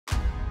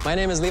My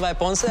name is Levi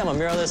Ponce. I'm a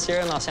muralist here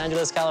in Los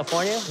Angeles,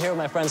 California. I'm here with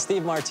my friend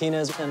Steve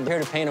Martinez, and we're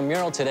here to paint a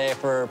mural today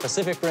for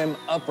Pacific Rim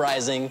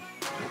Uprising.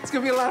 It's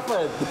gonna be a lot of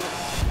fun.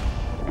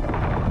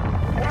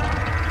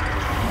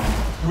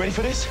 You ready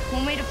for this?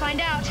 One way to find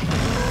out.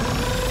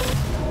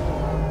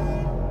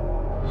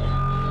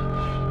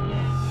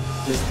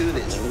 Let's do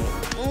this.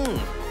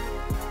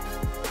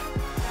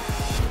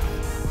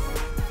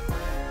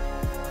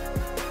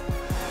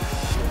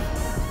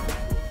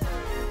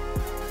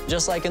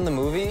 Just like in the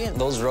movie,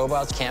 those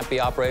robots can't be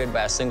operated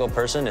by a single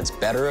person. It's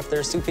better if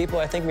there's two people.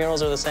 I think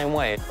murals are the same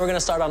way. We're gonna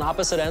start on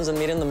opposite ends and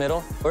meet in the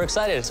middle. We're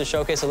excited to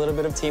showcase a little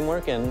bit of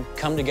teamwork and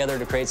come together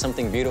to create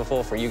something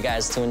beautiful for you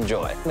guys to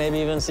enjoy. Maybe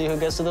even see who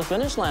gets to the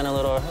finish line a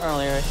little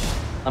earlier.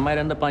 I might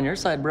end up on your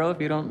side, bro,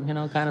 if you don't,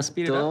 kind of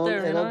speed it up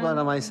there. Don't end up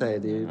on my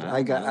side, dude.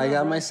 I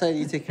got my side,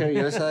 you take care of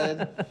your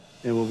side,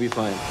 and we'll be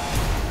fine.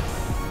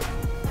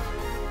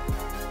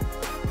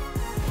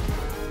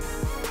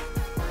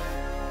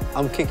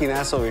 I'm kicking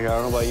ass over here. I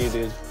don't know about you,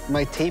 dude.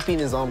 My taping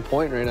is on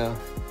point right now.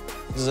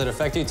 Does it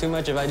affect you too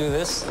much if I do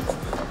this?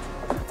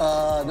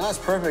 No, it's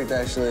perfect,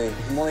 actually.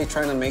 I'm only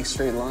trying to make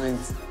straight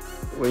lines.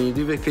 When you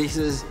do big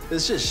pieces,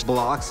 it's just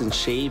blocks and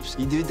shapes.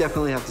 You do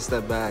definitely have to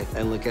step back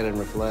and look at it and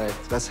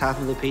reflect. That's half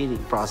of the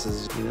painting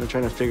process,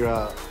 trying to figure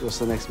out what's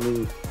the next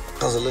move.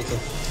 How's it looking?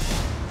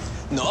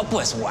 No,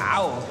 pues,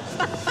 wow.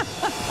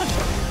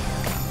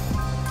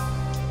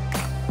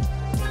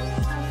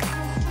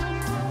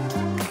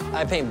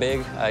 I paint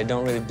big. I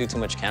don't really do too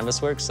much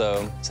canvas work,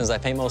 so since I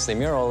paint mostly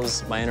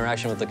murals, my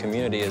interaction with the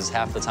community is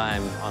half the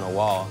time on a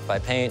wall. If I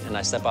paint and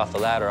I step off the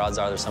ladder, odds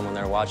are there's someone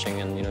there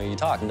watching and, you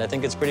talk. And I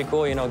think it's pretty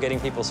cool,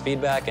 getting people's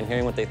feedback and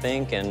hearing what they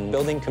think and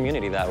building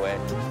community that way.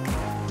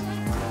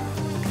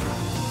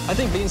 I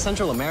think being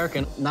Central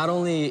American not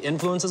only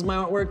influences my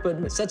artwork, but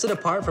it sets it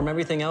apart from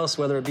everything else,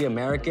 whether it be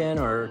American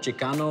or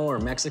Chicano or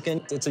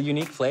Mexican. It's a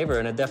unique flavor,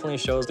 and it definitely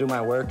shows through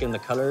my work in the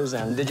colors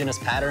and indigenous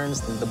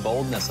patterns, and the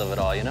boldness of it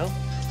all,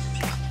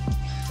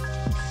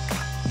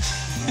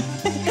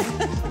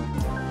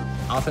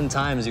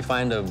 Oftentimes, you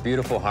find a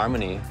beautiful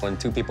harmony when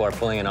two people are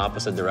pulling in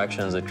opposite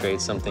directions. It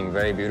creates something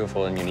very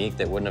beautiful and unique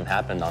that wouldn't have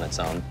happened on its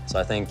own. So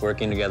I think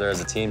working together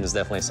as a team is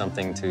definitely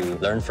something to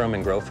learn from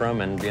and grow from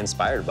and be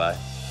inspired by.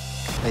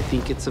 I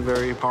think it's a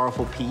very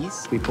powerful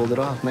piece. We pulled it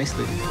off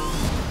nicely.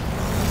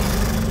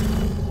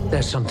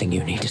 There's something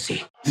you need to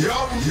see.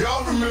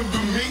 Y'all remember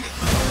me?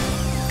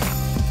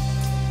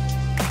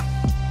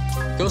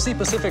 Go see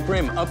Pacific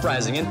Rim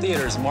Uprising in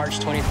theaters March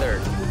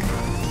 23rd.